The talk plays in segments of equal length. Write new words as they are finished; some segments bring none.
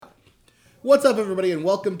What's up, everybody, and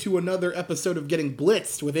welcome to another episode of Getting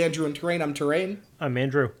Blitzed with Andrew and Terrain. I'm Terrain. I'm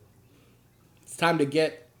Andrew. It's time to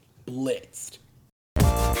get blitzed.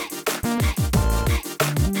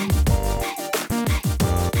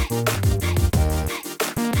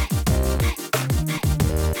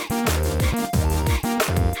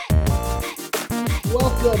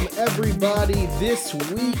 Welcome, everybody. This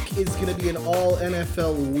week is going to be an all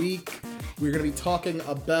NFL week. We're going to be talking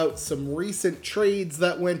about some recent trades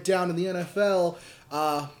that went down in the NFL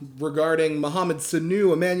regarding Mohamed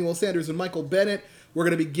Sanu, Emmanuel Sanders, and Michael Bennett. We're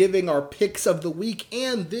going to be giving our picks of the week,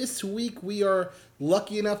 and this week we are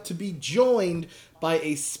lucky enough to be joined by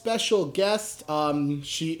a special guest.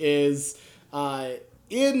 She is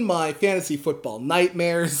in my fantasy football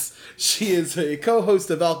nightmares. She is a co-host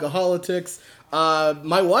of Alcoholics.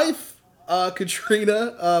 My wife,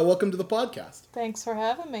 Katrina, welcome to the podcast. Thanks for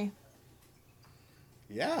having me.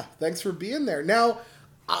 Yeah, thanks for being there. Now,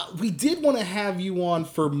 we did want to have you on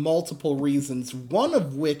for multiple reasons, one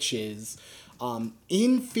of which is,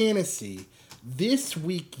 in fantasy, this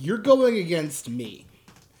week you're going against me.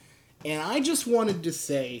 And I just wanted to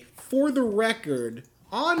say, for the record,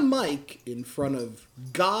 on mic, in front of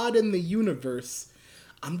God and the universe,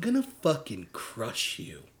 I'm gonna fucking crush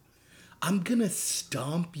you. I'm gonna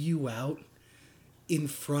stomp you out in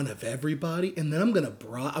front of everybody, and then I'm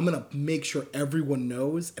gonna make sure everyone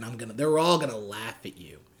knows, and they're all gonna laugh at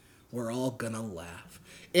you. We're all gonna laugh.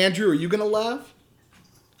 Andrew, are you gonna laugh?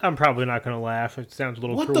 I'm probably not going to laugh. It sounds a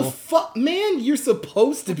little What cruel. the fuck? Man, you're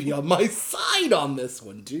supposed to be on my side on this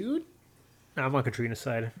one, dude. No, I'm on Katrina's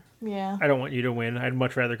side. Yeah. I don't want you to win. I'd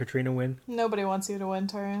much rather Katrina win. Nobody wants you to win,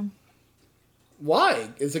 Tyrion. Why?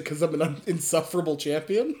 Is it because I'm an insufferable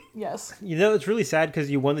champion? Yes. You know, it's really sad because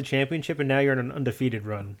you won the championship and now you're on an undefeated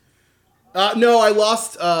run. No, I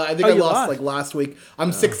lost. I think I you lost lost? like last week. I'm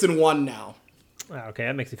 6-1 now. Oh, okay,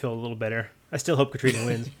 that makes me feel a little better. I still hope Katrina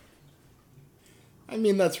wins. I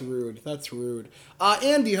mean, that's rude. That's rude.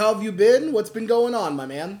 Andy, how have you been? What's been going on, my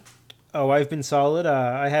man? Oh, I've been solid.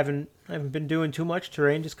 I haven't been doing too much.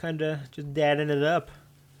 Terrain, just dadding it up.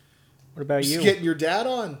 What about you? Just getting your dad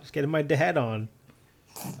on. Just getting my dad on.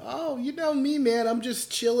 Oh, you know me, man. I'm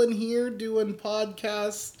just chilling here, doing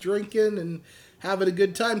podcasts, drinking, and having a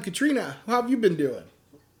good time. Katrina, how have you been doing?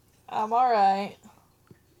 I'm alright.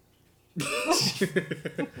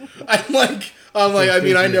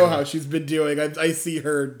 I know how she's been doing. I see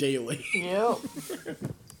her daily. Yep.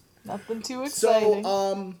 Nothing too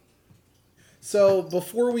exciting. So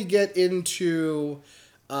before we get into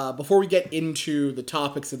the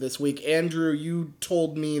topics of this week, Andrew, you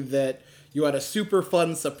told me that you had a super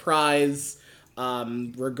fun surprise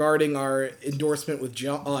regarding our endorsement with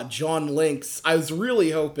John Lynx. I was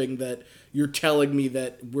really hoping that you're telling me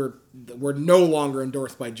that we're no longer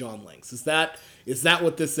endorsed by John Lynx. Is that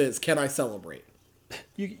what this is? Can I celebrate?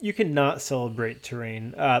 You cannot celebrate,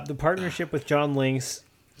 Terrain. The partnership with John Lynx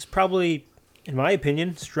is probably, in my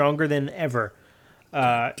opinion, stronger than ever.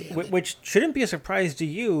 Which shouldn't be a surprise to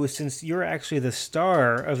you since you're actually the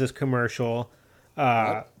star of this commercial.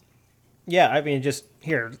 Yeah, I mean, just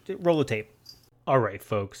here, roll the tape. All right,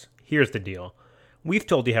 folks, here's the deal. We've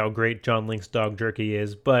told you how great John Lynx dog jerky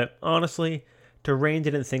is, but honestly, Terrain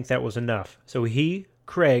didn't think that was enough. So he,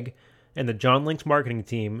 Craig, and the John Lynx marketing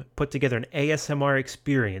team put together an ASMR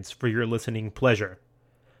experience for your listening pleasure.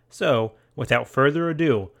 So, without further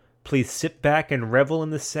ado, please sit back and revel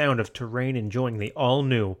in the sound of Terrain enjoying the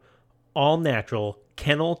all-new, all-natural,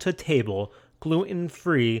 kennel-to-table,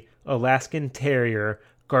 gluten-free, Alaskan Terrier,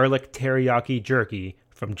 garlic teriyaki jerky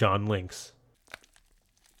from John Lynx.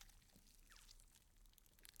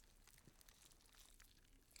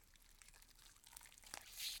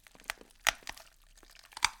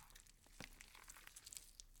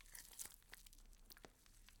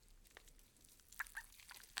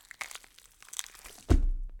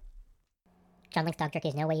 John Lynx dog jerky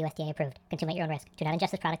is no way USDA approved. Consume at your own risk. Do not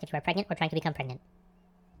ingest this product if you are pregnant or trying to become pregnant.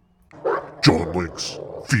 John Lynx,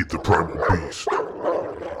 feed the primal beast.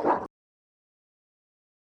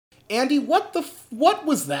 Andy, what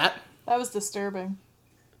was that? That was disturbing.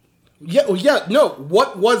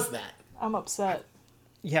 What was that? I'm upset.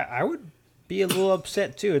 Yeah, I would be a little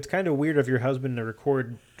upset too. It's kind of weird of your husband to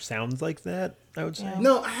record sounds like that, I would say. Yeah.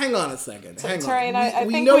 No, hang on a second. Tyrion, I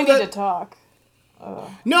think we need to talk.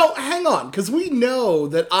 No, hang on, because we know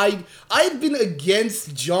that I've been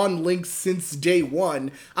against John Lynx since day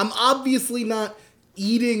one. I'm obviously not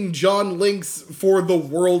eating John Lynx for the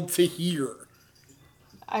world to hear.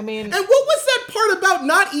 I mean... And what was that part about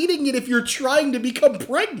not eating it if you're trying to become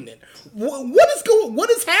pregnant?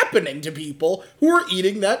 What is happening to people who are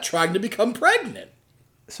eating that trying to become pregnant?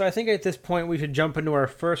 So I think at this point we should jump into our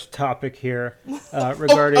first topic here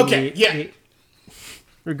regarding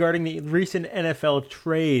regarding the recent NFL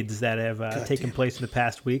trades that have taken place in the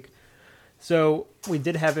past week. So we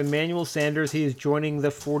did have Emmanuel Sanders. He is joining the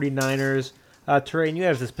 49ers. Terrain, you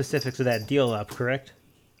have the specifics of that deal up, correct?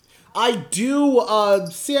 I do.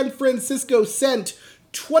 San Francisco sent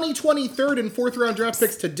 2020 third and fourth round draft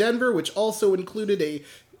picks to Denver, which also included a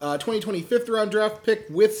 2020 fifth round draft pick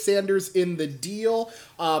with Sanders in the deal.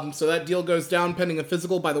 So that deal goes down pending a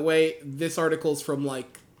physical. By the way, this article's from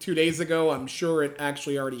like 2 days ago. I'm sure it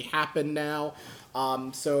actually already happened now.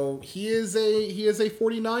 So he is a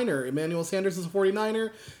 49er. Emmanuel Sanders is a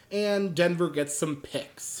 49er, and Denver gets some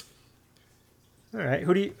picks. All right.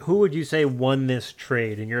 Who would you say won this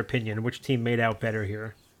trade, in your opinion? Which team made out better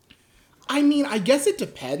here? I mean, I guess it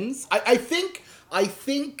depends. I think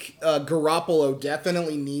Garoppolo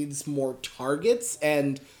definitely needs more targets,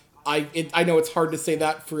 and I know it's hard to say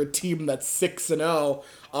that for a team that's 6-0,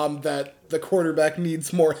 that the quarterback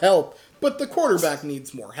needs more help, but the quarterback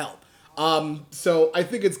needs more help. So I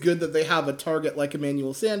think it's good that they have a target like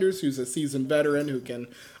Emmanuel Sanders, who's a seasoned veteran who can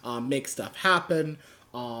make stuff happen.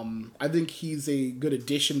 I think he's a good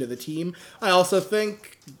addition to the team. I also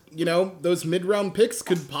think, those mid-round picks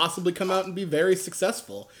could possibly come out and be very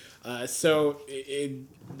successful. So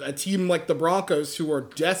a team like the Broncos, who are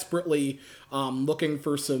desperately looking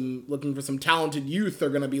for some talented youth, are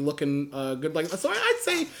going to be looking good. Like so,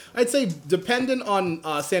 I'd say dependent on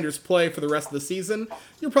Sanders' play for the rest of the season,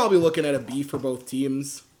 you're probably looking at a B for both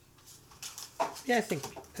teams. Yeah, I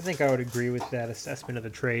think I would agree with that assessment of the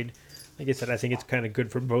trade. Like I said, I think it's kind of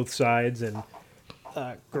good for both sides, and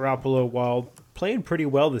Garoppolo, while playing pretty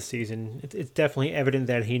well this season, it's definitely evident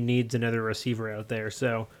that he needs another receiver out there.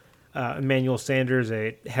 So Emmanuel Sanders,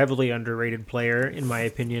 a heavily underrated player, in my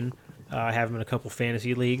opinion. I have him in a couple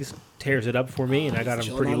fantasy leagues. Tears it up for me, and I got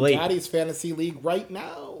him pretty late. Daddy's fantasy league right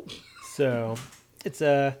now. So it's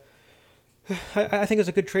I think it's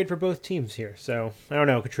a good trade for both teams here. So I don't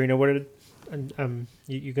know, Katrina,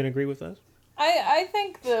 you gonna agree with us? I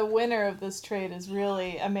think the winner of this trade is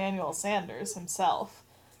really Emmanuel Sanders himself.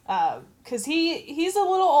 Because he's a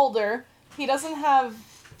little older. He doesn't have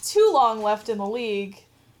too long left in the league.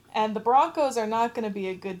 And the Broncos are not going to be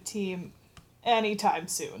a good team anytime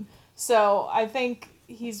soon. So I think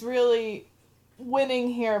he's really winning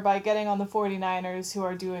here by getting on the 49ers, who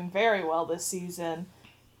are doing very well this season.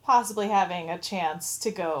 Possibly having a chance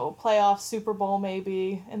to go playoff, Super Bowl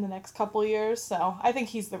maybe in the next couple years. So I think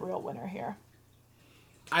he's the real winner here.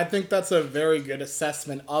 I think that's a very good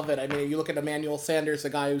assessment of it. I mean, you look at Emmanuel Sanders, a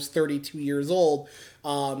guy who's 32 years old,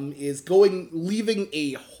 leaving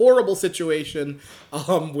a horrible situation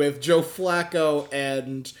with Joe Flacco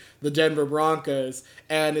and the Denver Broncos,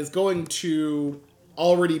 and is going to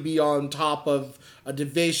already be on top of a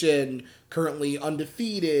division, currently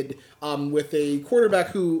undefeated, with a quarterback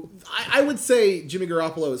who I would say Jimmy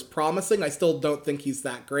Garoppolo is promising. I still don't think he's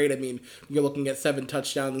that great. I mean, you're looking at 7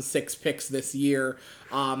 touchdowns and 6 picks this year,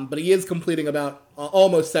 but he is completing about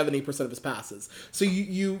almost 70% of his passes. So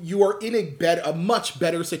you are in a much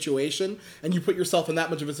better situation, and you put yourself in that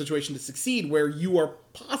much of a situation to succeed, where you are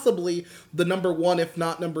possibly the number 1, if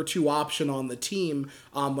not number 2 option on the team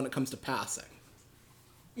when it comes to passing.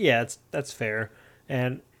 Yeah, that's fair.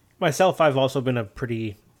 And myself, I've also been a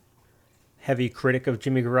pretty heavy critic of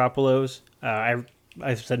Jimmy Garoppolo's. I've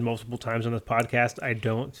said multiple times on this podcast, I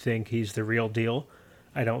don't think he's the real deal.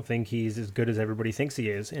 I don't think he's as good as everybody thinks he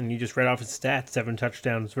is. And you just read off his stats, 7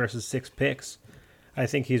 touchdowns versus 6 picks. I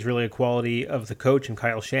think he's really a quality of the coach in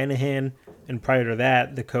Kyle Shanahan, and prior to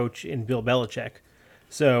that, the coach in Bill Belichick.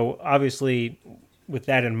 So obviously, with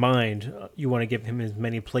that in mind, you want to give him as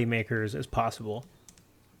many playmakers as possible.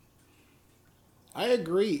 I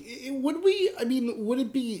agree. Would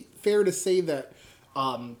it be fair to say that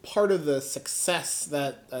part of the success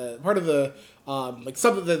that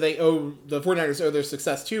something that the 49ers owe their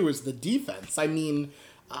success to is the defense? I mean,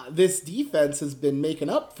 this defense has been making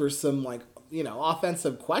up for some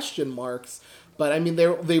offensive question marks, but I mean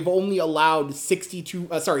they've only allowed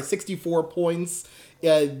 64 points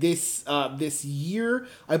this year.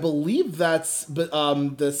 I believe that's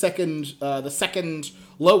the second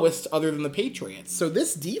lowest other than the Patriots. So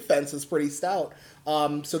this defense is pretty stout.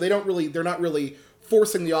 So they're not really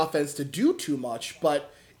forcing the offense to do too much,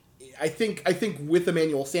 but I think with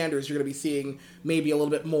Emmanuel Sanders, you're going to be seeing maybe a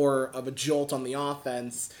little bit more of a jolt on the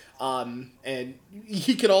offense. And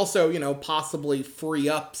he could also, possibly free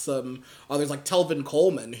up some others like Telvin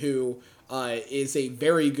Coleman, who is a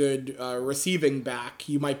very good receiving back.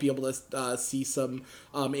 You might be able to see some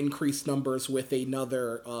increased numbers with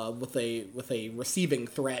another with a receiving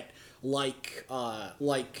threat like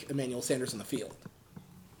Emmanuel Sanders in the field.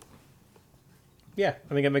 Yeah,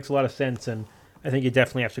 I think it makes a lot of sense, and I think you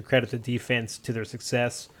definitely have to credit the defense to their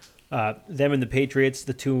success. Them and the Patriots,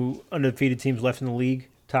 the two undefeated teams left in the league,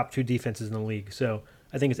 top two defenses in the league. So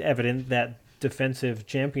I think it's evident that defensive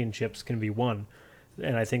championships can be won,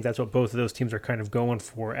 and I think that's what both of those teams are kind of going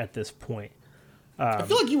for at this point. I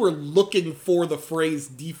feel like you were looking for the phrase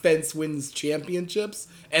 "defense wins championships"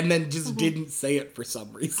 and then just didn't say it for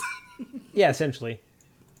some reason. Yeah, essentially,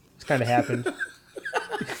 it's kind of happened.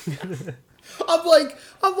 I'm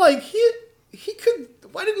like he could.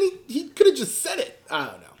 Why didn't he could have just said it.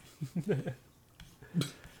 I don't know.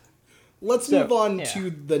 Let's move on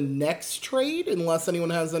to the next trade, unless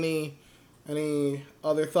anyone has any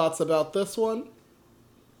other thoughts about this one.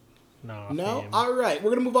 No? All right. We're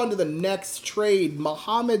going to move on to the next trade.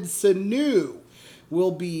 Mohamed Sanu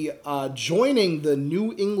will be joining the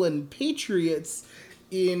New England Patriots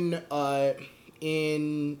they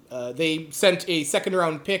sent a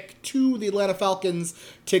second-round pick to the Atlanta Falcons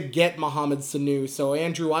to get Mohamed Sanu. So,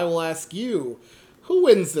 Andrew, I will ask you, who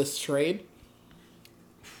wins this trade?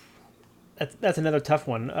 That's another tough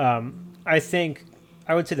one. I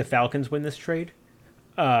would say the Falcons win this trade.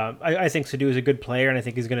 I think Sanu is a good player, and I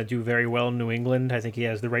think he's going to do very well in New England. I think he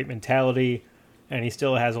has the right mentality, and he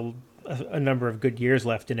still has a number of good years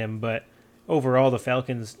left in him. But overall, the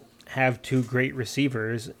Falcons have two great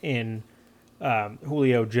receivers in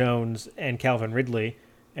Julio Jones and Calvin Ridley,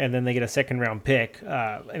 and then they get a second-round pick.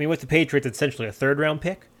 With the Patriots, it's essentially a third-round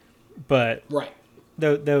pick, but right.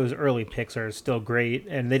 Those early picks are still great,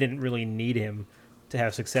 and they didn't really need him to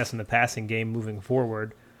have success in the passing game moving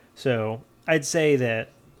forward. So I'd say that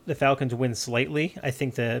the Falcons win slightly. I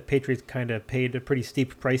think the Patriots kind of paid a pretty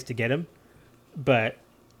steep price to get him, but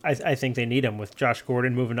I think they need him with Josh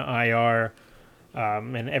Gordon moving to IR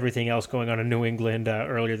and everything else going on in New England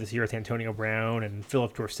earlier this year with Antonio Brown and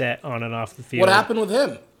Philip Dorsett on and off the field. What happened with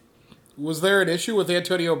him? Was there an issue with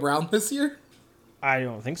Antonio Brown this year? I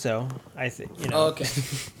don't think so. Okay.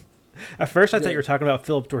 At first, I thought you were talking about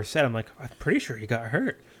Philip Dorsett. I'm like, I'm pretty sure he got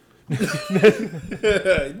hurt.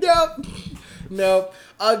 Nope.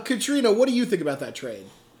 Katrina, what do you think about that trade?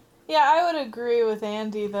 Yeah, I would agree with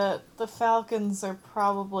Andy that the Falcons are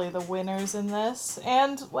probably the winners in this.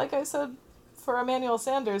 And like I said, for Emmanuel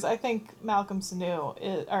Sanders, I think Mohamed Sanu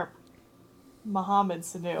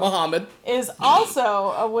is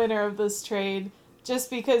also a winner of this trade,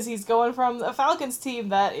 just because he's going from a Falcons team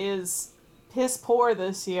that is piss poor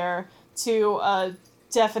this year to a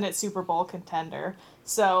definite Super Bowl contender.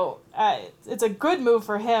 So it's a good move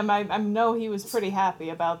for him. I know he was pretty happy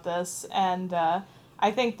about this, and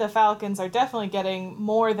I think the Falcons are definitely getting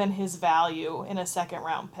more than his value in a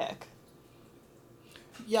second-round pick.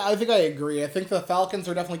 Yeah, I think I agree. I think the Falcons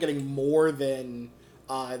are definitely getting more than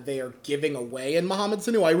they are giving away in Mohamed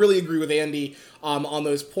Sanu. I really agree with Andy on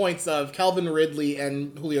those points of Calvin Ridley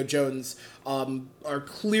and Julio Jones are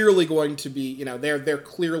clearly going to be, they're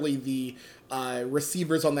clearly the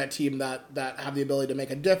receivers on that team that have the ability to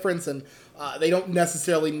make a difference, and they don't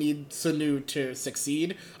necessarily need Sanu to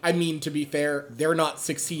succeed. I mean, to be fair, they're not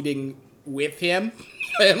succeeding with him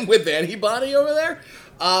and with anybody over there.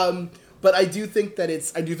 But I do think that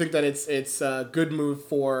it's a good move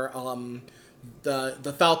for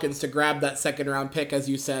the Falcons to grab that second round pick, as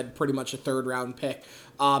you said, pretty much a third round pick.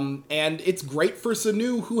 And it's great for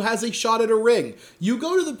Sanu, who has a shot at a ring. You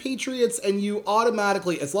go to the Patriots and you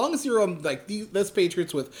automatically, as long as you're on this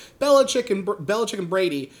Patriots with Belichick and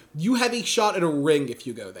Brady, you have a shot at a ring if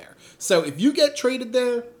you go there. So if you get traded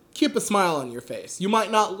there, keep a smile on your face. You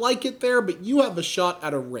might not like it there, but you have a shot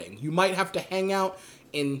at a ring. You might have to hang out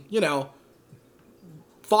in,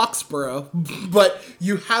 Foxborough, but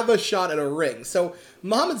you have a shot at a ring. So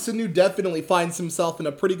Mohamed Sanu definitely finds himself in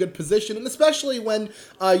a pretty good position, and especially when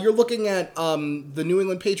you're looking at the New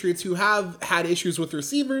England Patriots, who have had issues with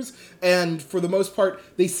receivers, and for the most part,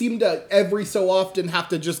 they seem to every so often have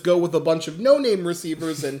to just go with a bunch of no-name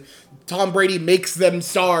receivers, and Tom Brady makes them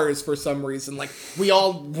stars for some reason. Like, we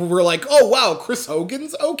all were like, oh wow, Chris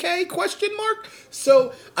Hogan's okay? ?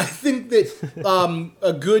 So I think that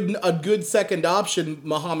a good second option,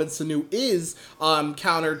 Mohamed Sanu, is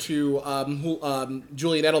counter to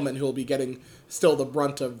Julian Edelman, who will be getting still the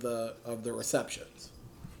brunt of the receptions.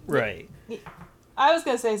 Right. I was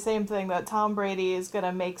gonna say the same thing, that Tom Brady is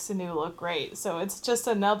gonna make Sanu look great. So it's just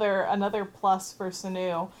another plus for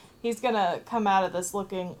Sanu. He's gonna come out of this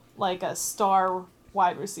looking like a star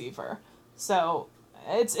wide receiver. So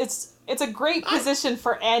it's a great position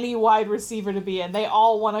for any wide receiver to be in. They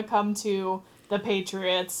all want to come to the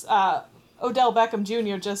Patriots. Odell Beckham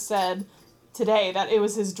Jr. just said today that it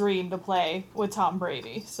was his dream to play with Tom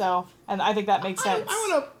Brady. So, and I think that makes sense.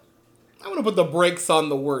 I want to put the brakes on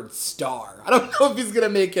the word star. I don't know if he's going to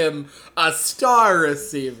make him a star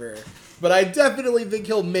receiver, but I definitely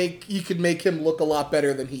think he could make him look a lot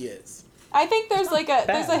better than he is. I think there's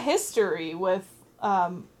there's a history with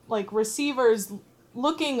like receivers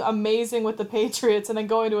looking amazing with the Patriots and then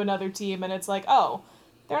going to another team and it's like, oh,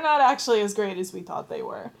 they're not actually as great as we thought they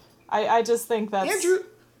were. I just think that's... Andrew,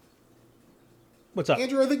 What's up?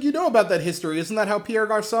 Andrew, I think you know about that history. Isn't that how Pierre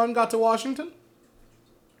Garçon got to Washington?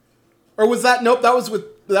 Or was that... Nope, that was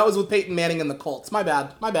with Peyton Manning and the Colts. My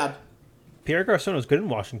bad. Pierre Garçon was good in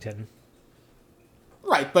Washington.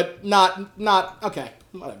 Right, but not... Okay,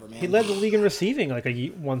 whatever, man. He led the league in receiving like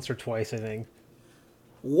once or twice, I think.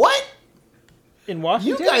 What? In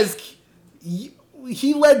Washington? You guys...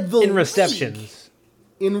 He led the in receptions.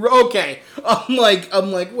 Okay, I'm like,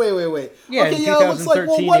 wait. Yeah, okay, in yeah, it looks like,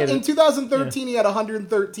 well, 2013 what? he had In 2013, he had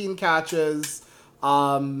 113 catches,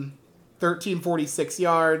 1346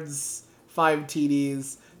 yards, 5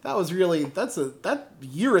 TDs. That was really, that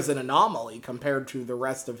year is an anomaly compared to the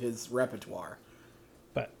rest of his repertoire.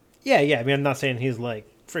 But, yeah, I mean, I'm not saying he's like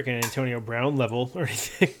freaking Antonio Brown level or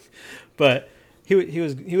anything, but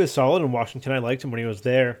he was solid in Washington. I liked him when he was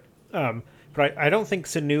there. But I don't think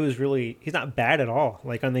Sanu is really... He's not bad at all.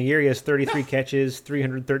 Like, on the year, he has 33 catches,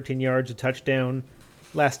 313 yards, a touchdown.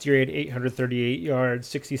 Last year, he had 838 yards,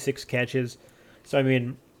 66 catches. So, I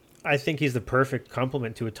mean, I think he's the perfect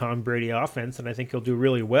complement to a Tom Brady offense, and I think he'll do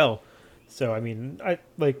really well. So, I mean,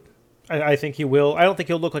 I think he will. I don't think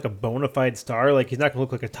he'll look like a bona fide star. Like, he's not going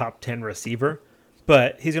to look like a top 10 receiver.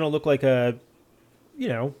 But he's going to look like a,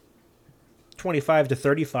 25 to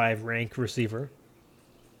 35 rank receiver.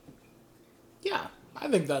 Yeah, I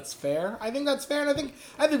think that's fair. And I think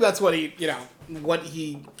that's what he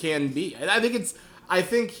can be. I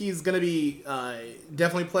think he's going to be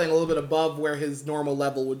definitely playing a little bit above where his normal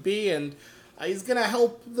level would be, and he's going to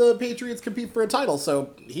help the Patriots compete for a title.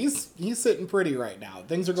 So he's sitting pretty right now.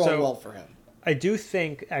 Things are going well for him. I do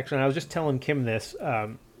think, actually, I was just telling Kim this.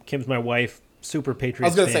 Kim's my wife, super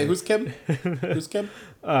Patriots I was fan. going to say, who's Kim? Who's Kim?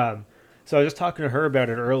 So I was just talking to her about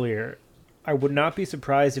it earlier. I would not be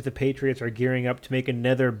surprised if the Patriots are gearing up to make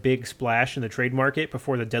another big splash in the trade market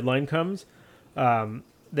before the deadline comes.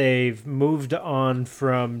 They've moved on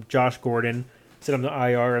from Josh Gordon, sit on the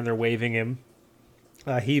IR, and they're waiving him.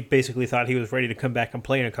 He basically thought he was ready to come back and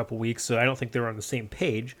play in a couple weeks, so I don't think they were on the same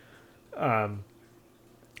page. And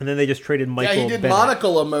then they just traded Michael Yeah, he did Bennett.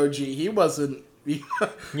 monocle emoji. He wasn't...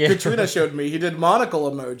 Katrina showed me. He did monocle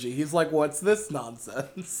emoji. He's like, what's this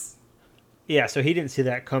nonsense? Yeah, so he didn't see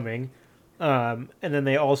that coming. And then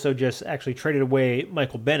they also just actually traded away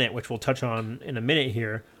Michael Bennett, which we'll touch on in a minute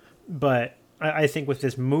here. But I think with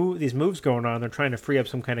these moves going on, they're trying to free up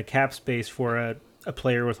some kind of cap space for a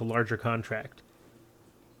player with a larger contract.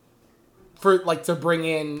 For, to bring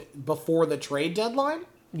in before the trade deadline?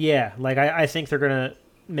 Yeah, I think they're going to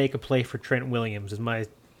make a play for Trent Williams is my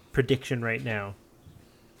prediction right now.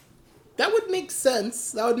 That would make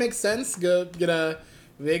sense. Go get a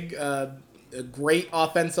big... a great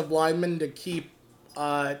offensive lineman to keep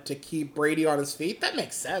Brady on his feet. That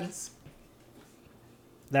makes sense.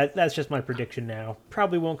 That's just my prediction now.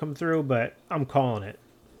 Probably won't come through, but I'm calling it.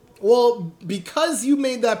 Well, because you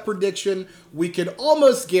made that prediction, we can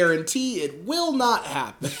almost guarantee it will not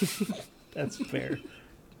happen. That's fair.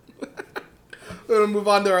 We're going to move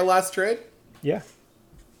on to our last trade. Yeah.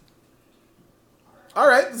 All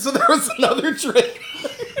right, so there was another trade.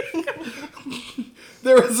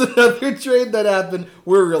 There was another trade that happened.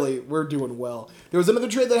 We're doing well. There was another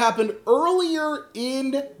trade that happened earlier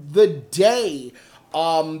in the day.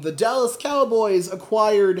 The Dallas Cowboys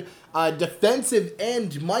acquired defensive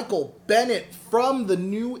end Michael Bennett from the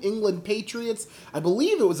New England Patriots. I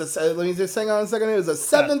believe it was let me just hang on a second. It was a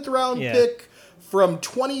 7th round pick from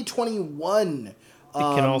 2021. It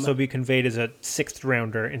can also be conveyed as a 6th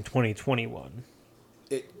rounder in 2021.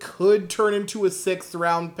 It could turn into a 6th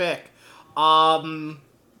round pick. Thoughts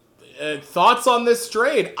on this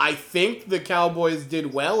trade? I think the Cowboys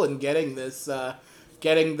did well in getting this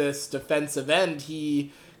defensive end.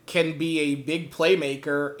 He can be a big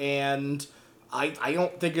playmaker, and I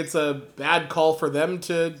don't think it's a bad call for them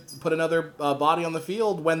to put another body on the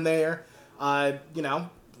field when they're, they've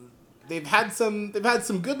had some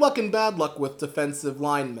good luck and bad luck with defensive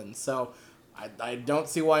linemen. So I don't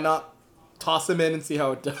see why not toss him in and see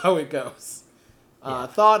how it goes.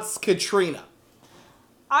 Thoughts, Katrina?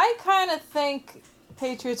 I kind of think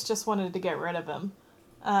Patriots just wanted to get rid of him.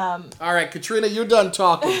 All right, Katrina, you're done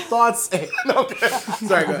talking. Thoughts? Okay.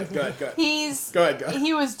 Sorry, go ahead. Go ahead.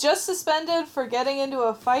 He was just suspended for getting into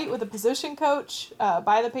a fight with a position coach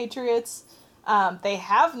by the Patriots. They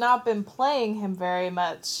have not been playing him very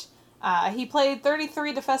much. He played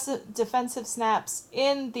 33 defensive snaps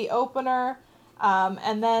in the opener,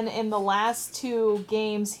 and then in the last 2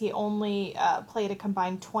 games, he only played a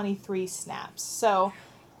combined 23 snaps. So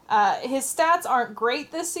his stats aren't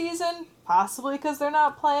great this season, possibly because they're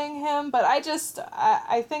not playing him, but I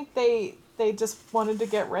think they just wanted to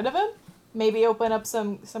get rid of him. Maybe open up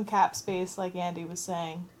some cap space, like Andy was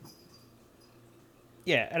saying.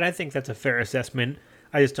 Yeah, and I think that's a fair assessment.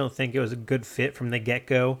 I just don't think it was a good fit from the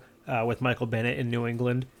get-go with Michael Bennett in New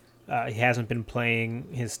England. He hasn't been playing.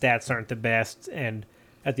 His stats aren't the best. And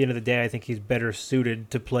at the end of the day, I think he's better suited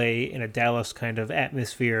to play in a Dallas kind of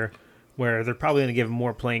atmosphere where they're probably going to give him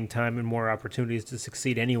more playing time and more opportunities to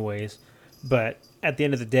succeed anyways. But at the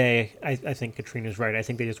end of the day, I think Katrina's right. I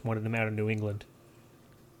think they just wanted him out of New England.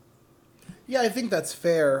 Yeah, I think that's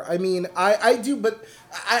fair. I mean, I do, but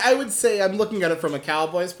I would say I'm looking at it from a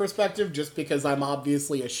Cowboys perspective just because I'm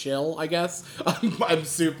obviously a shill, I guess. I'm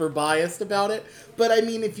super biased about it. But, I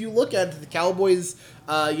mean, if you look at the Cowboys,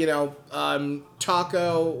 Taco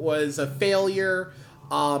was a failure.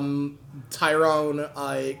 Tyrone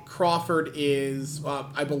Crawford is,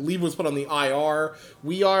 I believe, was put on the IR.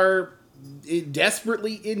 We are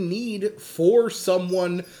desperately in need for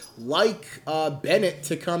someone like Bennett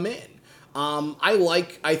to come in.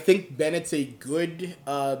 I think Bennett's a good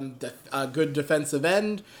defensive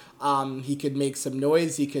end. He could make some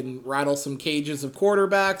noise. He can rattle some cages of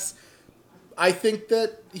quarterbacks. I think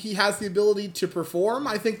that he has the ability to perform.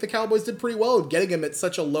 I think the Cowboys did pretty well getting him at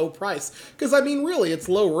such a low price. Because, I mean, really, it's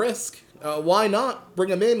low risk. Why not bring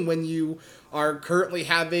him in when you are currently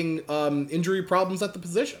having injury problems at the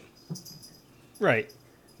position? Right.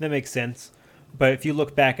 That makes sense. But if you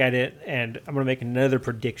look back at it, and I'm going to make another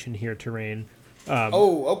prediction here, Terrain.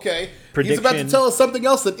 Okay. He's about to tell us something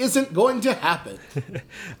else that isn't going to happen.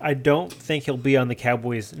 I don't think he'll be on the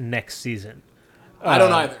Cowboys next season. I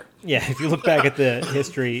don't either. Yeah, if you look back at the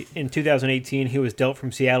history, in 2018, he was dealt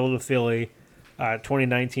from Seattle to Philly,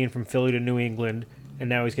 2019 from Philly to New England, and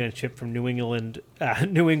now he's going to chip from New England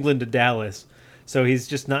to Dallas. So he's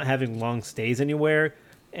just not having long stays anywhere.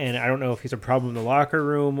 And I don't know if he's a problem in the locker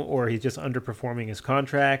room or he's just underperforming his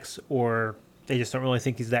contracts or they just don't really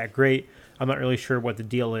think he's that great. I'm not really sure what the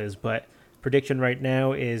deal is, but prediction right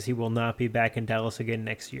now is he will not be back in Dallas again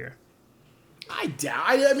next year. I doubt.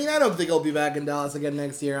 I mean, I don't think he'll be back in Dallas again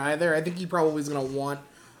next year either. I think he probably is going to want.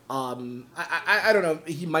 I don't know.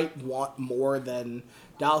 He might want more than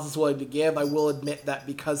Dallas is willing to give. I will admit that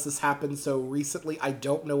because this happened so recently, I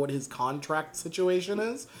don't know what his contract situation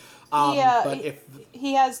is. But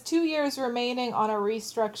he has 2 years remaining on a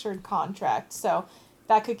restructured contract, so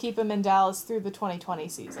that could keep him in Dallas through the 2020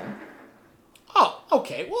 season. Oh,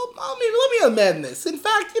 okay. Well, let me amend this. In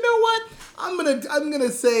fact, you know what? I'm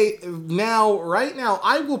gonna say right now,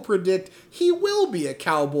 I will predict he will be a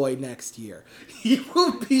Cowboy next year. He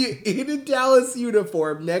will be in a Dallas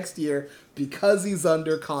uniform next year because he's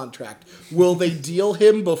under contract. Will they deal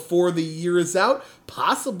him before the year is out?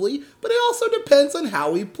 Possibly, but it also depends on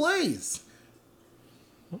how he plays.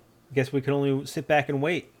 I guess we can only sit back and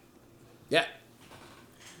wait. Yeah,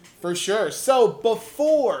 for sure. So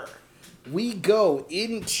before we go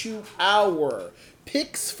into our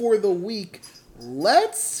picks for the week,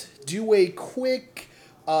 let's do a quick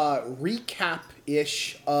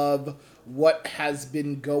recap-ish of what has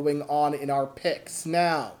been going on in our picks.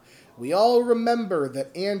 Now, we all remember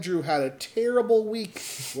that Andrew had a terrible week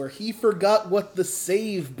where he forgot what the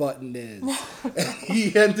save button is.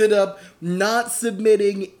 He ended up not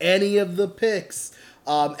submitting any of the picks.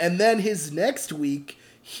 And then his next week,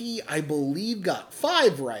 he, I believe, got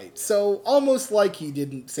 5 right. So almost like he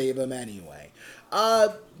didn't save them anyway.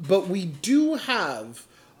 But we do have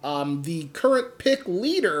the current pick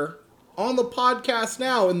leader on the podcast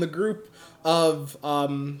now in the group of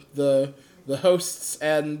the hosts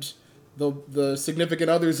and the significant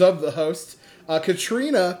others of the host.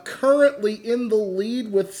 Katrina currently in the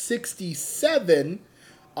lead with 67.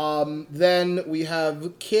 Then we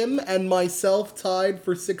have Kim and myself tied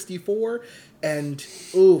for 64. And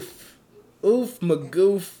oof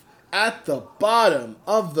magoof at the bottom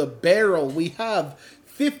of the barrel. We have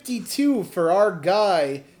 52 for our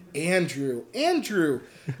guy, Andrew. Andrew,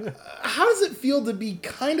 how does it feel to be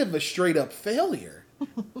kind of a straight up failure?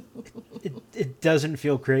 It doesn't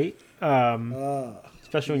feel great.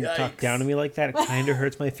 Especially when you talk down to me like that. It kind of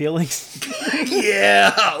hurts my feelings.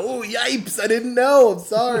 Yeah. Oh, yipes. I didn't know. I'm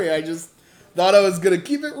sorry. Thought I was gonna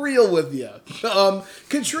keep it real with you.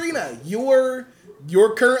 Katrina, you're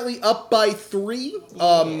currently up by 3,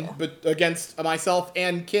 but against myself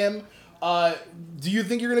and Kim. Do you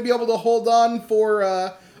think you're gonna be able to hold on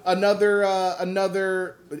for another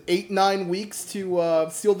 8-9 weeks to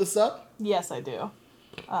seal this up? Yes, I do.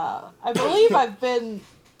 I believe I've been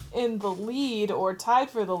in the lead or tied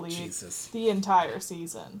for the lead Jesus. the entire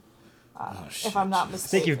season. If I'm not mistaken.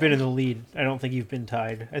 I think you've been in the lead. I don't think you've been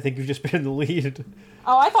tied. I think you've just been in the lead.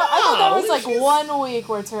 Oh, I thought there was like she's- 1 week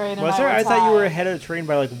where Terrain and Was I there? were I thought you were tied. ahead of the train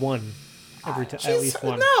by like 1 every time, at least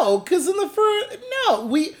 1. No, because in the first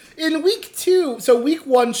in week 2, so week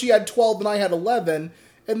 1 she had 12 and I had 11,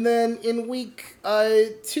 and then in week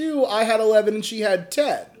 2 I had 11 and she had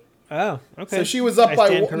 10. Oh, okay. So she was up I by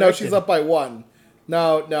stand no, she's corrected. up by 1.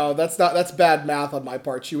 No, that's bad math on my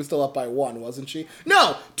part. She was still up by 1, wasn't she?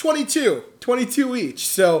 No, 22 each.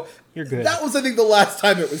 So You're good. That was, I think, the last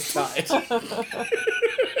time it was tied.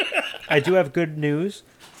 I do have good news.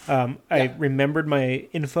 I remembered my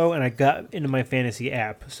info and I got into my fantasy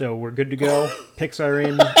app, so we're good to go. Picks are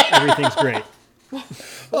in. Everything's great.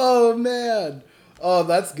 Oh man. Oh,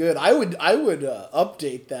 that's good. I would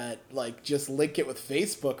update that, like just link it with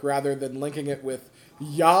Facebook rather than linking it with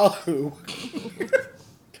Yahoo.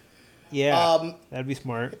 Yeah, that'd be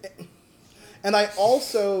smart. And I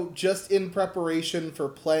also, just in preparation for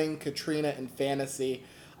playing Katrina in fantasy,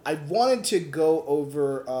 I wanted to go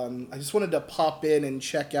over, I just wanted to pop in and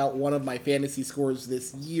check out one of my fantasy scores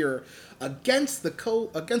this year against the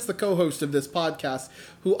co-host of this podcast,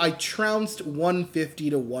 who I trounced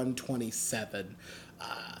 150 to 127.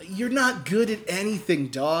 You're not good at anything,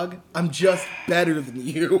 dog. I'm just better than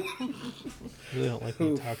you. You really don't like when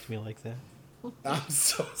you talk to me like that. I'm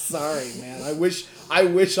so sorry, man. I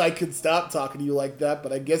wish I could stop talking to you like that,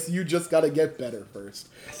 but I guess you just got to get better first.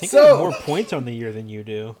 I think I have more points on the year than you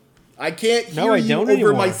do. I can't hear No, I you don't over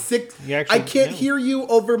anymore. my 6. You actually- I can't no. hear you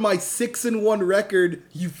over my 6-1 record.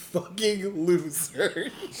 You fucking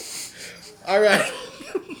loser. All right.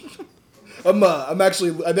 I'm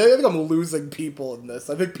actually. I think I'm losing people in this.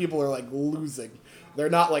 I think people are like losing. They're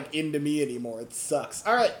not like into me anymore. It sucks.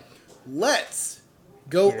 All right, let's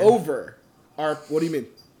go over our. What do you mean?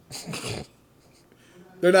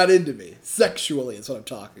 They're not into me sexually. Is what I'm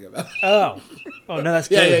talking about. Oh no, that's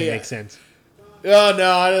Yeah, doesn't yeah. make sense. Oh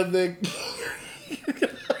no, I don't think.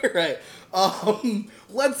 All right.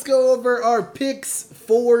 Let's go over our picks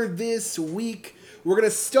for this week. We're gonna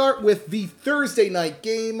start with the Thursday night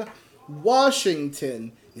game.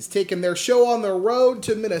 Washington is taking their show on the road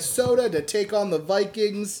to Minnesota to take on the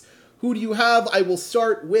Vikings. Who do you have? I will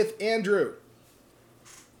start with Andrew.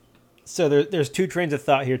 So there's 2 trains of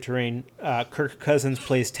thought here, Terrain. Kirk Cousins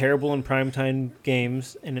plays terrible in primetime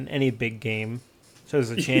games and in any big game. So there's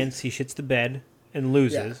a chance he shits the bed and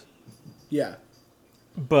loses. Yeah.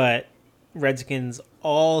 But Redskins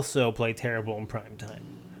also play terrible in primetime.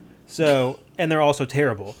 So, and they're also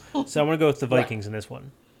terrible. So I'm going to go with the Vikings in this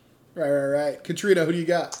one. Right. Katrina, who do you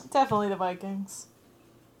got? Definitely the Vikings.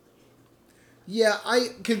 Yeah,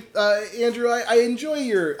 Andrew, I enjoy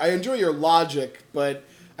your logic, but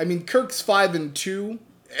I mean Kirk's 5-2,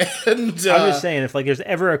 and I'm just saying, if like there's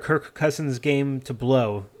ever a Kirk Cousins game to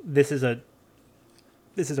blow, this is a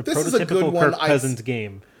is a prototypical good one. Kirk Cousins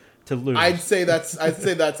game to lose. I'd say that's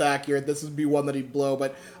accurate. This would be one that he'd blow,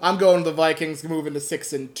 but I'm going to the Vikings, moving to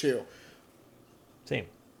 6-2. Same.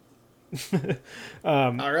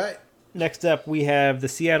 All right. Next up, we have the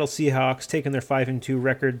Seattle Seahawks taking their 5-2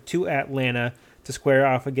 record to Atlanta to square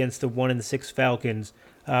off against the 1-6 Falcons.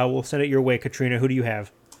 We'll send it your way, Katrina. Who do you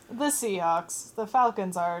have? The Seahawks. The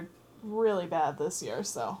Falcons are really bad this year,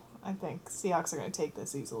 so I think Seahawks are going to take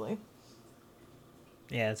this easily.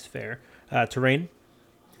 Yeah, that's fair. Terrain?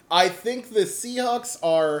 I think the Seahawks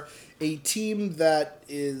are a team that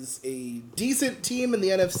is a decent team in the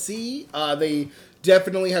NFC. They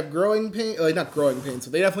definitely have not growing pains,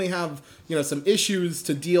 but they definitely have some issues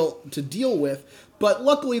to deal with. But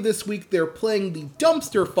luckily this week they're playing the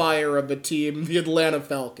dumpster fire of a team, the Atlanta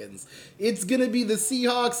Falcons. It's gonna be the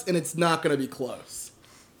Seahawks, and it's not gonna be close.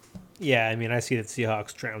 Yeah, I mean, I see that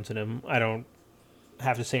Seahawks trouncing him. I don't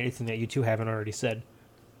have to say anything that you two haven't already said.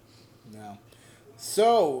 No.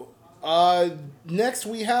 So, next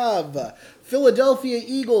we have Philadelphia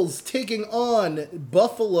Eagles taking on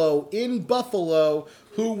Buffalo in Buffalo.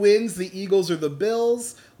 Who wins, the Eagles or the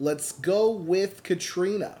Bills? Let's go with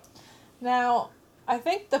Katrina. Now, I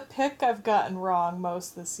think the pick I've gotten wrong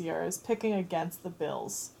most this year is picking against the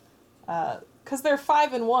Bills. Because they're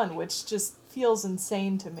 5-1, which just feels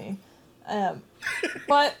insane to me.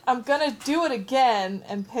 But I'm going to do it again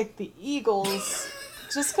and pick the Eagles.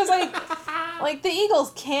 Just because the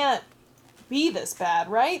Eagles can't be this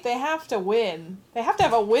bad, right? They have to win. They have to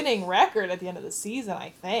have a winning record at the end of the season, I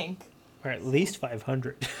think. Or at least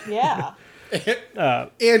 500. Yeah.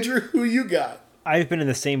 Andrew, who you got? I've been in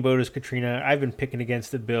the same boat as Katrina. I've been picking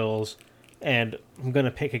against the Bills, and I'm going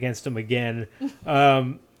to pick against them again.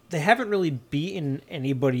 They haven't really beaten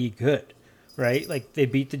anybody good, right? Like, they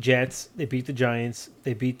beat the Jets, they beat the Giants,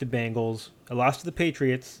 they beat the Bengals, they lost to the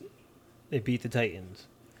Patriots, they beat the Titans,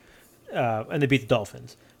 and they beat the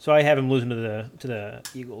Dolphins. So I have them losing to the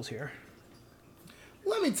Eagles here.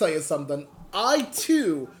 Let me tell you something. I,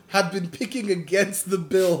 too, have been picking against the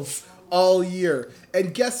Bills all year.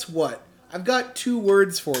 And guess what? I've got 2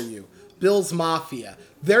 words for you. Bills Mafia.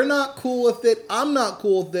 They're not cool with it. I'm not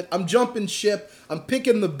cool with it. I'm jumping ship. I'm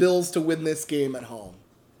picking the Bills to win this game at home.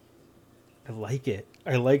 I like it.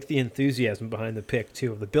 I like the enthusiasm behind the pick,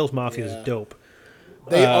 too. The Bills Mafia is dope.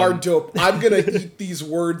 They are dope. I'm going to eat these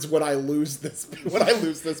words when I lose this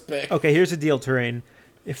pick. Okay, here's the deal, Terrain.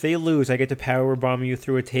 If they lose, I get to power bomb you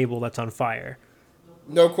through a table that's on fire.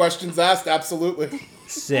 No questions asked. Absolutely.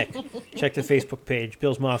 Sick. Check the Facebook page,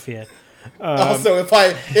 Bills Mafia. Also, if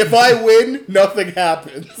I win, nothing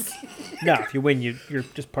happens. No, if you win, you're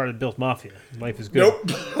just part of the Bills Mafia. Life is good.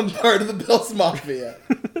 Nope. I'm part of the Bills Mafia.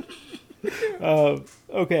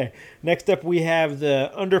 Okay, next up we have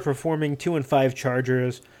the underperforming 2-5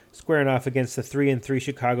 Chargers squaring off against the 3-3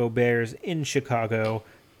 Chicago Bears in Chicago.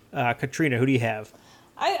 Katrina, who do you have?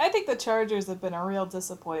 I think the Chargers have been a real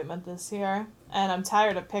disappointment this year, and I'm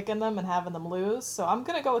tired of picking them and having them lose, so I'm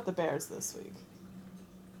going to go with the Bears this week.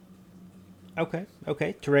 Okay.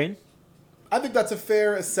 Terrain? I think that's a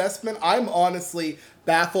fair assessment. I'm honestly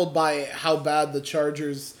baffled by how bad the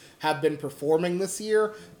Chargers have been performing this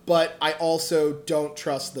year, but I also don't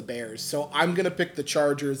trust the Bears. So I'm going to pick the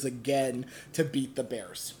Chargers again to beat the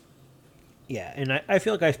Bears. Yeah, and I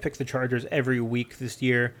feel like I've picked the Chargers every week this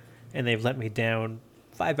year, and they've let me down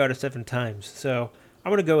 5 out of 7 times. So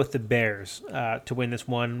I'm going to go with the Bears to win this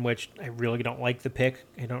one, which I really don't like the pick.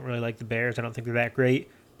 I don't really like the Bears. I don't think they're that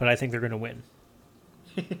great, but I think they're going to win.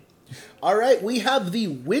 All right, we have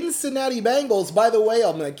the Cincinnati Bengals. By the way,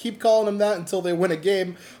 I'm going to keep calling them that until they win a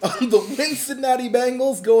game. The Cincinnati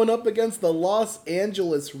Bengals going up against the Los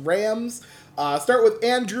Angeles Rams. Start with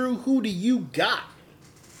Andrew. Who do you got?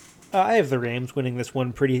 I have the Rams winning this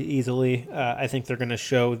one pretty easily. I think they're going to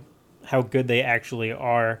show how good they actually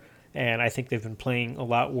are, and I think they've been playing a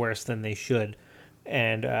lot worse than they should.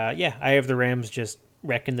 And, I have the Rams just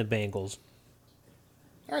wrecking the Bengals.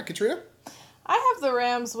 All right, Katrina? I have the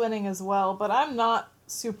Rams winning as well, but I'm not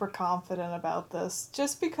super confident about this.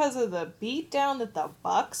 Just because of the beatdown that the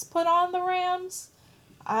Bucks put on the Rams,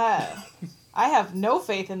 I have no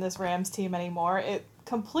faith in this Rams team anymore. It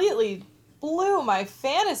completely blew my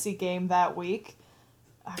fantasy game that week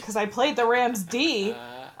because I played the Rams D.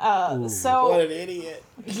 So what an idiot.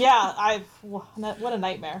 Yeah, what a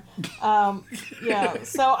nightmare. So I'm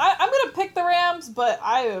going to pick the Rams, but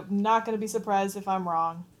I am not going to be surprised if I'm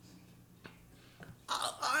wrong.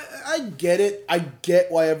 I get it. I get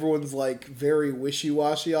why everyone's like very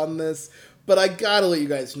wishy-washy on this, but I gotta let you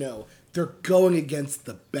guys know they're going against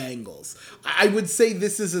the Bengals. I would say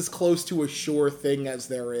this is as close to a sure thing as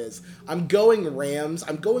there is. I'm going Rams.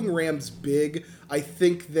 I'm going Rams big. I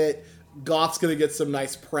think that Goff's gonna get some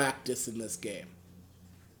nice practice in this game.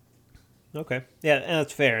 Okay. Yeah, and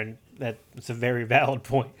that's fair, and that's a very valid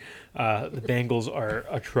point. The Bengals are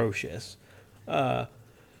atrocious.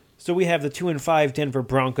 So we have the 2-5 Denver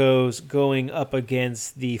Broncos going up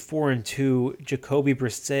against the 4-2 Jacoby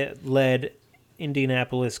Brissett-led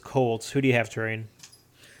Indianapolis Colts. Who do you have, Terrain?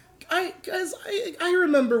 I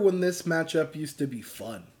remember when this matchup used to be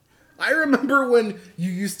fun. I remember when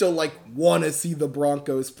you used to want to see the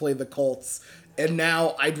Broncos play the Colts, and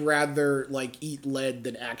now I'd rather eat lead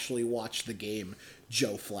than actually watch the game.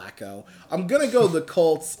 Joe Flacco. I'm going to go the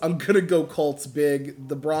Colts. I'm going to go Colts big.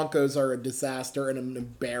 The Broncos are a disaster and an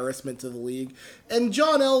embarrassment to the league. And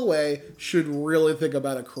John Elway should really think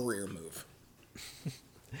about a career move.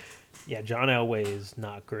 Yeah, John Elway is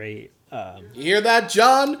not great. You hear that,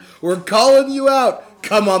 John? We're calling you out.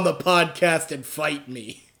 Come on the podcast and fight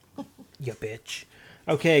me. You bitch.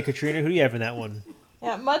 Okay, Katrina, who do you have in that one?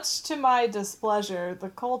 Yeah, much to my displeasure, the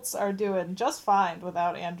Colts are doing just fine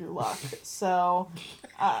without Andrew Luck. So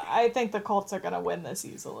I think the Colts are going to win this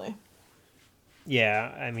easily.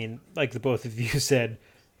 Yeah, I mean, like the both of you said,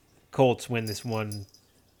 Colts win this one,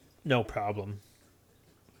 no problem.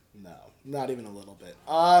 No, not even a little bit.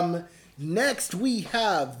 Next we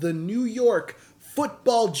have the New York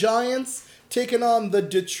Football Giants taking on the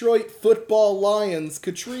Detroit Football Lions.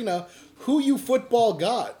 Katrina, who you football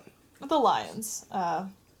got? The Lions. I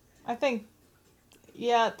think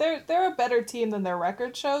Yeah, they're a better team than their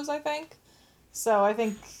record shows, I think. So I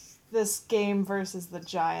think this game versus the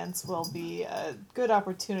Giants will be a good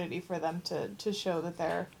opportunity for them to show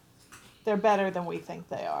that they're better than we think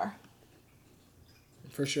they are.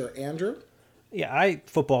 For sure. Andrew? Yeah,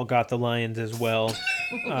 football got the Lions as well.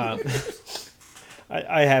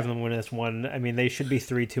 I have them win this one. I mean, they should be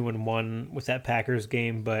 3-2-1 with that Packers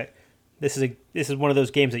game, but this is one of those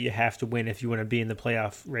games that you have to win if you want to be in the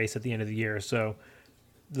playoff race at the end of the year. So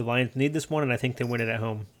the Lions need this one, and I think they win it at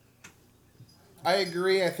home. I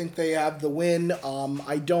agree. I think they have the win.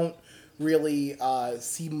 I don't really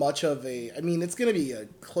see much of a... I mean, it's going to be a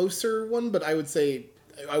closer one, but I would say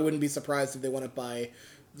I wouldn't be surprised if they won it by,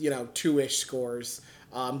 2-ish scores.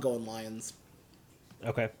 I'm going Lions.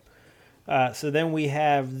 Okay. So then we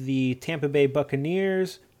have the Tampa Bay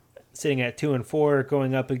Buccaneers sitting at 2-4,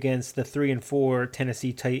 going up against the 3-4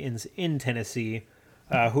 Tennessee Titans in Tennessee.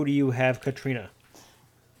 Who do you have, Katrina?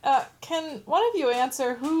 Can one of you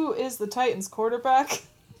answer who is the Titans quarterback?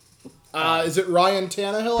 Is it Ryan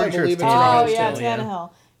Tannehill? I Pretty sure believe it's it's Oh Ryan yeah, Tannehill, yeah.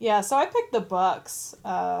 Tannehill. Yeah, so I picked the Bucks.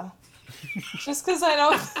 Just because I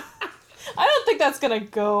don't think that's gonna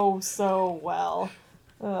go so well.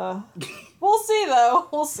 We'll see though.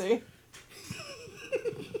 We'll see.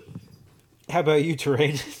 How about you,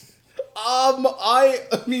 Terrain?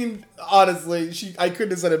 I mean, honestly, I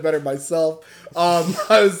couldn't have said it better myself.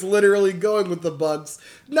 I was literally going with the Bucks,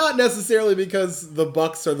 not necessarily because the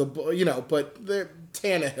Bucks are but they're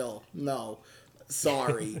Tannehill. No,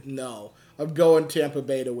 sorry, no. I'm going Tampa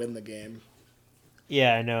Bay to win the game.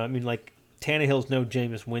 Yeah, I know. I mean, like, Tannehill's no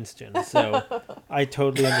Jameis Winston, so I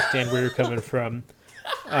totally understand where you're coming from.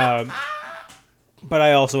 But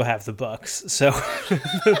I also have the Bucks, so...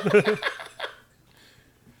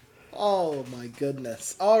 Oh my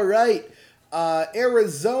goodness. All right.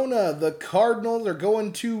 Arizona, the Cardinals are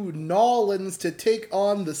going to Nolans to take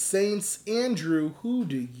on the Saints. Andrew, who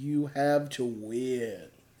do you have to win?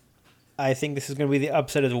 I think this is going to be the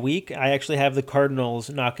upset of the week. I actually have the Cardinals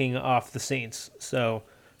knocking off the Saints, so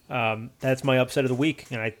that's my upset of the week,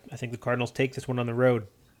 and I think the Cardinals take this one on the road.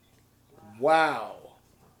 Wow.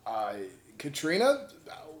 Katrina,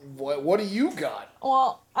 what do you got?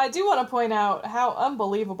 Well, I do want to point out how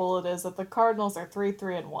unbelievable it is that the Cardinals are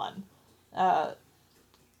 3-3-1.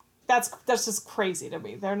 That's just crazy to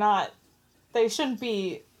me. They shouldn't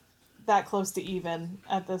be that close to even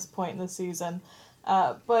at this point in the season.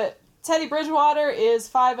 But Teddy Bridgewater is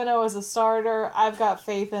 5-0 as a starter. I've got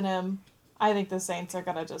faith in him. I think the Saints are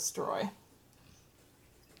gonna destroy.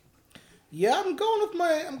 Yeah, I'm going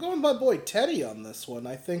with my boy Teddy on this one.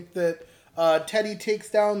 I think that Teddy takes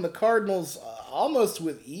down the Cardinals almost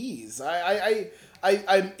with ease.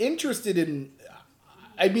 I'm interested in.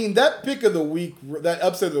 I mean, that pick of the week, that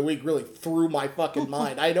upset of the week, really threw my fucking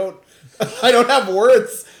mind. I don't have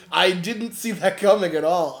words. I didn't see that coming at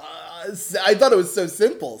all. I thought it was so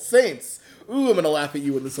simple. Saints. Ooh, I'm gonna laugh at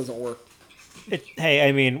you when this doesn't work. Hey,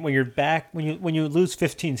 I mean, when you're back, when you lose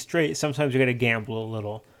 15 straight, sometimes you got to gamble a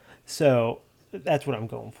little. So that's what I'm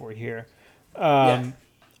going for here. Yeah.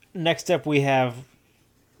 Next up, we have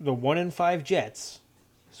the 1-5 Jets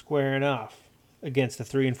squaring off against the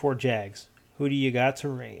 3-4 Jags. Who do you got to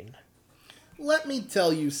reign? Let me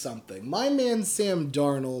tell you something. My man Sam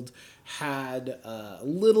Darnold had a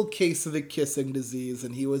little case of the kissing disease,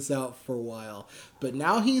 and he was out for a while. But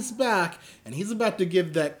now he's back, and he's about to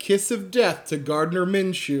give that kiss of death to Gardner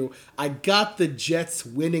Minshew. I got the Jets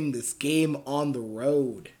winning this game on the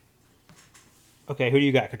road. Okay, who do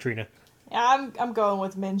you got, Katrina? Yeah, I'm going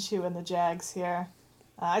with Minshew and the Jags here.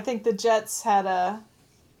 I think the Jets had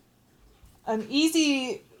an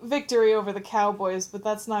easy victory over the Cowboys, but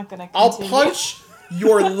that's not going to continue. I'll punch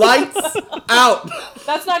your lights out.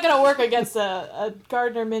 That's not going to work against a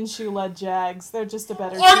Gardner Minshew-led Jags. They're just a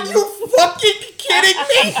better Are team. you fucking kidding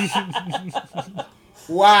me?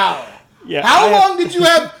 Wow. Yeah. How long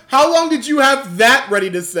did you have that ready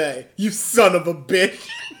to say? You son of a bitch.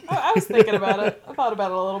 I was thinking about it. I thought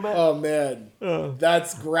about it a little bit. Oh man.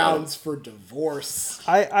 That's grounds for divorce.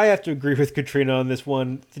 I have to agree with Katrina on this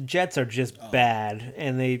one. The Jets are just bad,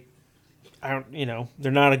 and they're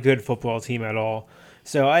not a good football team at all.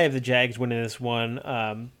 So I have the Jags winning this one,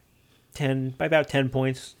 by about 10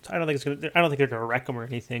 points. I don't think they're gonna wreck them or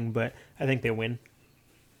anything, but I think they win.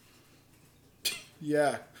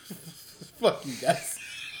 Yeah. Fuck you guys.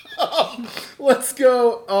 Let's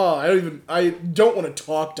go. Oh, I don't want to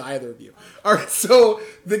talk to either of you. All right, so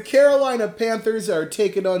the Carolina Panthers are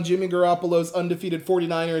taking on Jimmy Garoppolo's undefeated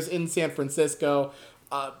 49ers in San Francisco.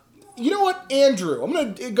 You know what, Andrew? I'm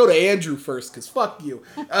going to go to Andrew first, because fuck you.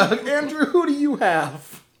 Andrew, who do you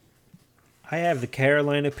have? I have the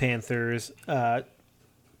Carolina Panthers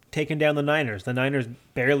taking down the Niners. The Niners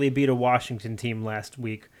barely beat a Washington team last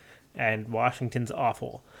week, and Washington's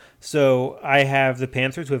awful. So I have the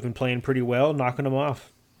Panthers, who have been playing pretty well, knocking them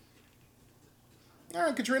off. All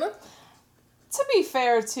right, Katrina? To be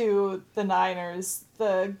fair to the Niners,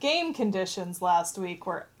 the game conditions last week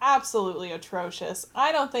were absolutely atrocious.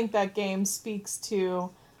 I don't think that game speaks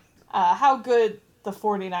to how good the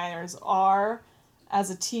 49ers are as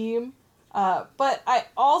a team. But I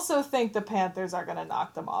also think the Panthers are going to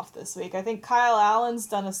knock them off this week. I think Kyle Allen's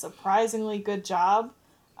done a surprisingly good job.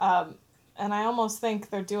 And I almost think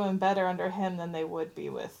they're doing better under him than they would be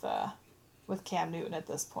with Cam Newton at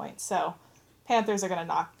this point. So Panthers are going to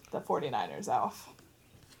knock the 49ers off.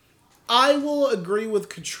 I will agree with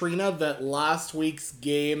Katrina that last week's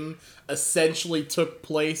game essentially took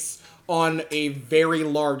place on a very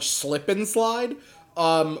large slip and slide.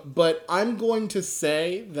 But I'm going to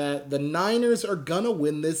say that the Niners are going to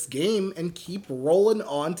win this game and keep rolling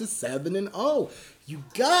on to 7-0. You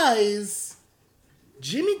guys,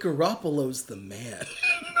 Jimmy Garoppolo's the man.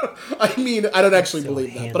 I mean, I don't actually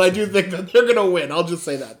believe that, but I do think that they're going to win. I'll just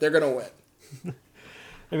say that. They're going to win.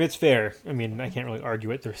 I mean, it's fair. I mean, I can't really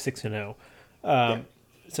argue it. They're 6-0.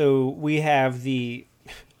 So we have the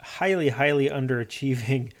highly, highly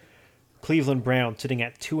underachieving Cleveland Browns sitting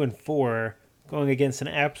at 2-4, going against an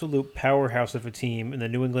absolute powerhouse of a team in the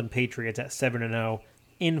New England Patriots at 7-0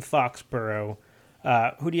 in Foxborough.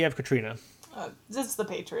 Who do you have, Katrina? It's the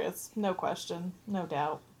Patriots, no question, no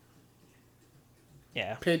doubt.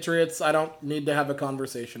 Yeah. Patriots, I don't need to have a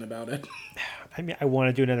conversation about it. I mean, I want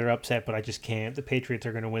to do another upset, but I just can't. The Patriots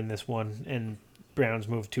are going to win this one, and Browns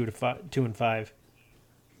move 2-5.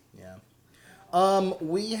 Yeah.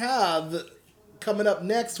 We have coming up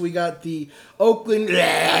next. We got the Oakland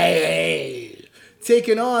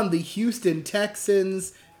taking on the Houston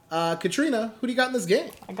Texans. Katrina, who do you got in this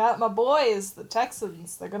game? I got my boys, the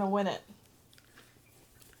Texans. They're going to win it.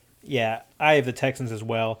 Yeah, I have the Texans as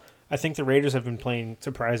well. I think the Raiders have been playing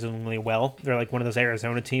surprisingly well. They're like one of those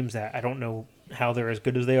Arizona teams that I don't know how they're as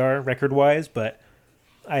good as they are record-wise, but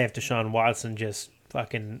I have Deshaun Watson just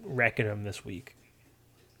fucking wrecking them this week.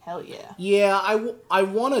 Hell yeah. Yeah, I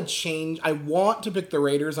want to change. I want to pick the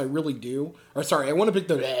Raiders. I really do. Or sorry, I want to pick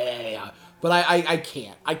the... But I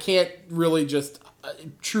can't. I can't really just...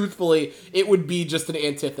 truthfully, it would be just an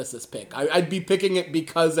antithesis pick. I'd be picking it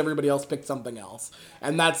because everybody else picked something else.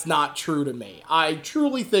 And that's not true to me. I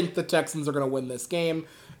truly think the Texans are going to win this game.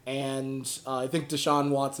 And I think Deshaun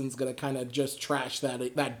Watson's going to kind of just trash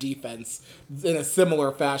that defense in a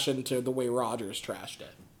similar fashion to the way Rodgers trashed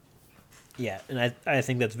it. Yeah, and I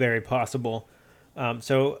think that's very possible.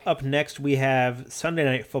 So up next we have Sunday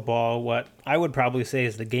Night Football, what I would probably say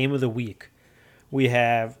is the game of the week. We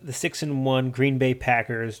have the 6-1 Green Bay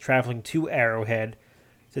Packers traveling to Arrowhead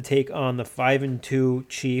to take on the 5-2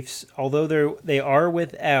 Chiefs. Although they are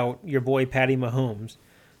without your boy Patty Mahomes,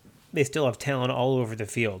 they still have talent all over the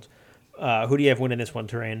field. Who do you have winning this one,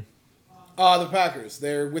 Terrain? The Packers.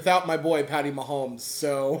 They're without my boy Patty Mahomes,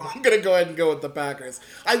 so I'm going to go ahead and go with the Packers.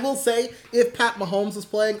 I will say, if Pat Mahomes was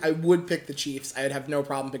playing, I would pick the Chiefs. I'd have no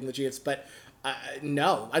problem picking the Chiefs, but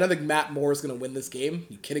no. I don't think Matt Moore is going to win this game.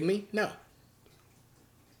 You kidding me? No.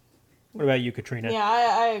 What about you, Katrina? Yeah,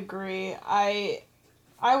 I agree. I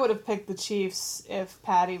would have picked the Chiefs if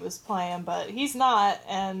Patty was playing, but he's not,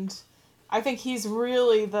 and I think he's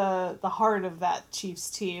really the heart of that Chiefs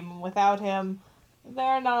team. Without him,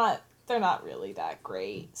 they're not really that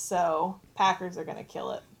great. So Packers are going to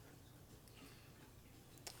kill it.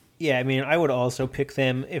 Yeah, I mean, I would also pick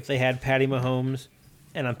them if they had Patty Mahomes,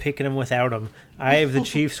 and I'm picking them without him. I have the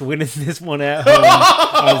Chiefs winning this one at home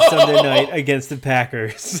on Sunday night against the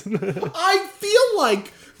Packers. I feel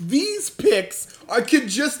like these picks could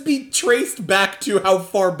just be traced back to how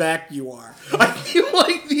far back you are. I feel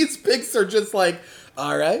like these picks are just like,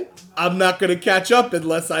 all right, I'm not going to catch up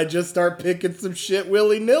unless I just start picking some shit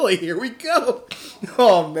willy-nilly. Here we go.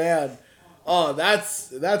 Oh, man. Oh,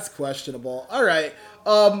 that's questionable. All right.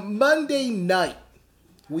 Monday night,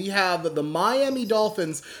 we have the Miami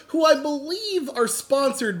Dolphins, who I believe are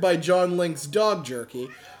sponsored by John Link's Dog Jerky,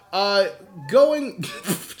 going...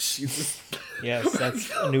 Jesus. Yes, that's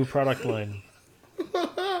a new product line.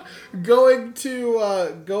 Heading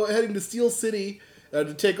to Steel City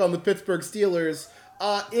to take on the Pittsburgh Steelers.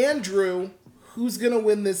 Andrew, who's going to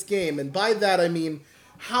win this game? And by that, I mean,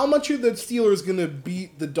 how much are the Steelers going to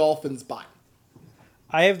beat the Dolphins by?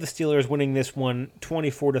 I have the Steelers winning this one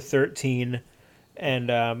 24-13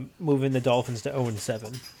 and moving the Dolphins to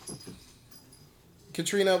 0-7.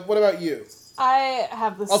 Katrina, what about you? I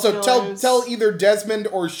have the Also, Steelers. tell either Desmond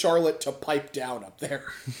or Charlotte to pipe down up there.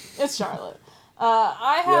 It's Charlotte.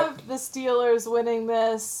 I have the Steelers winning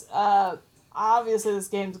this. Obviously, this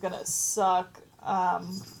game's gonna suck. I'm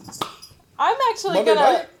actually Monday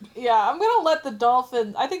gonna, night? I'm gonna let the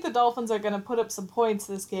Dolphins. I think the Dolphins are gonna put up some points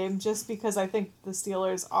this game, just because I think the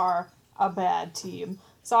Steelers are a bad team.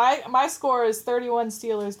 So my score is 31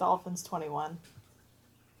 Steelers, Dolphins 21.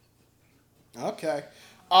 Okay.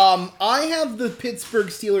 I have the Pittsburgh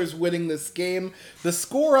Steelers winning this game. The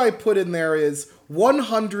score I put in there is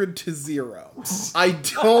 100-0. I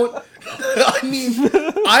don't.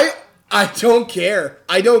 I don't care.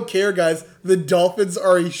 I don't care, guys. The Dolphins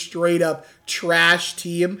are a straight up trash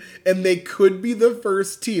team, and they could be the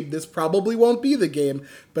first team. This probably won't be the game,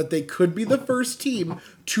 but they could be the first team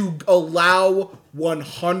to allow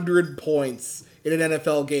 100 points in an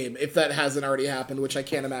NFL game, if that hasn't already happened, which I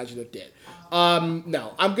can't imagine it did.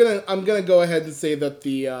 No, I'm gonna go ahead and say that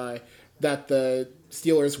the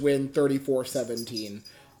Steelers win 34-17.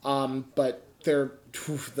 But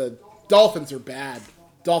the Dolphins are bad.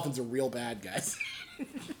 Dolphins are real bad, guys.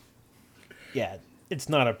 Yeah, it's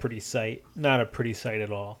not a pretty sight. Not a pretty sight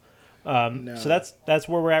at all. No. So that's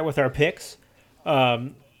where we're at with our picks.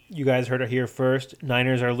 You guys heard it here first.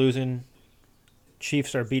 Niners are losing.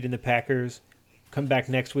 Chiefs are beating the Packers. Come back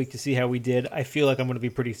next week to see how we did. I feel like I'm going to be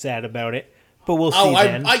pretty sad about it, but we'll see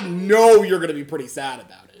then. I know you're going to be pretty sad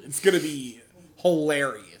about it. It's going to be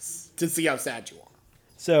hilarious to see how sad you are.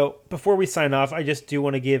 So before we sign off, I just do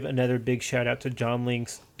want to give another big shout out to John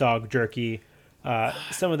Link's Dog Jerky.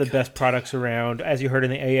 Some of the best products around. As you heard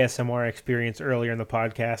in the ASMR experience earlier in the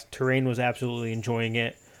podcast, Terrain was absolutely enjoying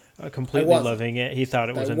it, completely loving it. He thought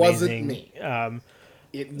it was amazing. Wasn't me.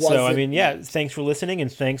 It wasn't. So I mean, yeah, thanks for listening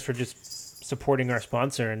and thanks for just supporting our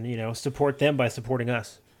sponsor and support them by supporting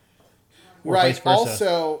us. Or Right. vice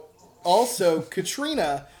versa. Also,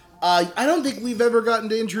 Katrina. I don't think we've ever gotten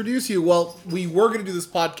to introduce you. Well, we were going to do this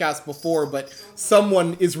podcast before, but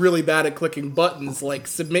someone is really bad at clicking buttons like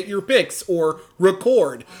submit your picks or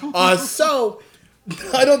record. So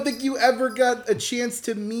I don't think you ever got a chance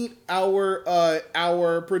to meet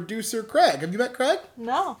our producer, Craig. Have you met Craig?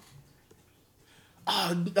 No.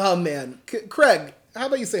 Oh man. Craig, how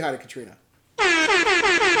about you say hi to Katrina?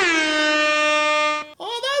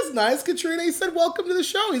 Oh, that's nice, Katrina. He said welcome to the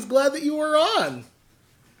show. He's glad that you were on.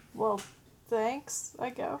 Well, thanks, I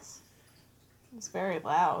guess. It's very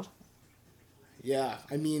loud. Yeah,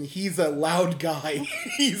 I mean, he's a loud guy.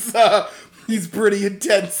 He's pretty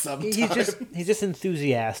intense sometimes. He's just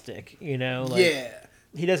enthusiastic, Yeah.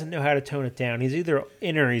 He doesn't know how to tone it down. He's either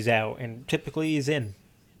in or he's out, and typically he's in.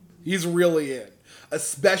 He's really in.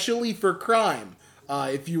 Especially for crime.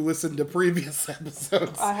 If you listen to previous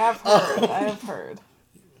episodes. I have heard.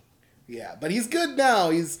 Yeah, but he's good now.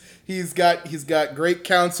 He's got great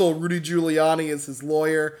counsel. Rudy Giuliani is his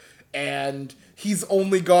lawyer, and he's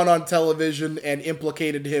only gone on television and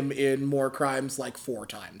implicated him in more crimes like 4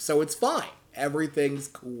 times. So it's fine. Everything's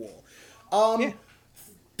cool. Yeah.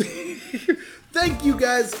 Thank you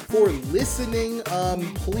guys for listening.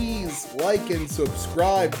 Please like and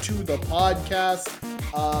subscribe to the podcast.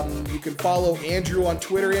 You can follow Andrew on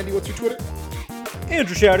Twitter. Andy, what's your Twitter?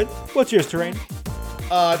 Andrew shouted. What's yours, Terrain?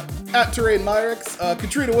 At Terrain Myrix.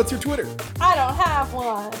 Katrina, what's your Twitter? I don't have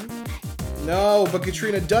one. No, but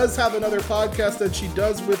Katrina does have another podcast that she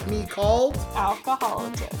does with me called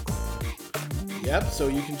Alcoholics. Yep, so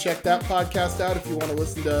you can check that podcast out if you want to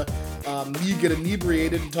listen to me get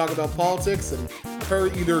inebriated and talk about politics and her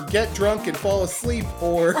either get drunk and fall asleep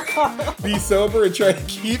or be sober and try to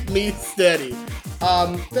keep me steady.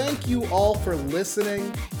 Thank you all for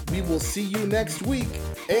listening. We will see you next week,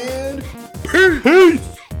 and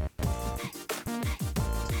peace!